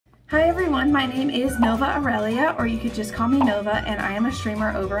Hi everyone, my name is Nova Aurelia, or you could just call me Nova, and I am a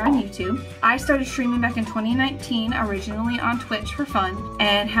streamer over on YouTube. I started streaming back in 2019, originally on Twitch for fun,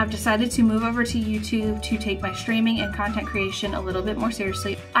 and have decided to move over to YouTube to take my streaming and content creation a little bit more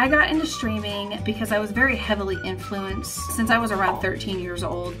seriously. I got into streaming because I was very heavily influenced since I was around 13 years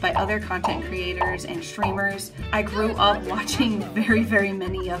old by other content creators and streamers. I grew up watching very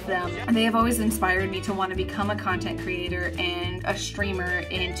many of them, and they have always inspired me to want to become a content creator and a streamer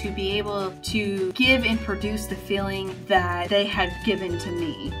and to be able to give and produce the feeling that they had given to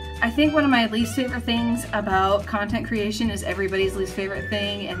me. I think one of my least favorite things about content creation is everybody's least favorite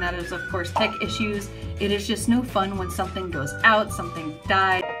thing, and that is of course tech issues. It is just no fun when something goes out, something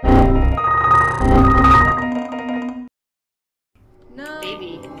dies. No.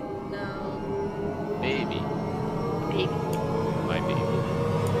 Baby. No. Baby. Baby. My baby.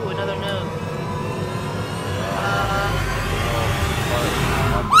 Ooh, another no.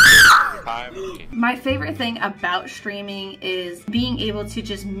 My favorite thing about streaming is being able to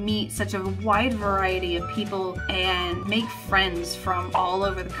just meet such a wide variety of people and make friends from all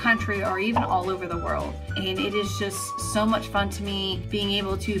over the country or even all over the world. And it is just so much fun to me being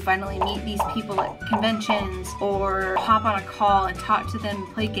able to finally meet these people at conventions, or hop on a call and talk to them,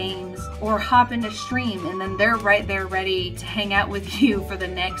 play games, or hop into stream and then they're right there ready to hang out with you for the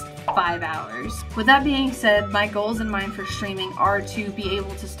next 5 hours. With that being said, my goals in mind for streaming are to be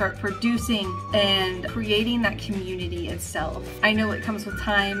able to start producing and creating that community itself. I know it comes with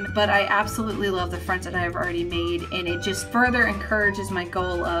time, but I absolutely love the friends that I have already made, and it just further encourages my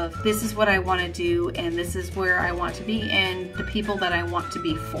goal of this is what I want to do and this is where I want to be and the people that I want to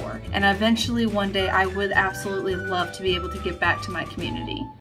be for. And eventually one day I would absolutely love to be able to give back to my community.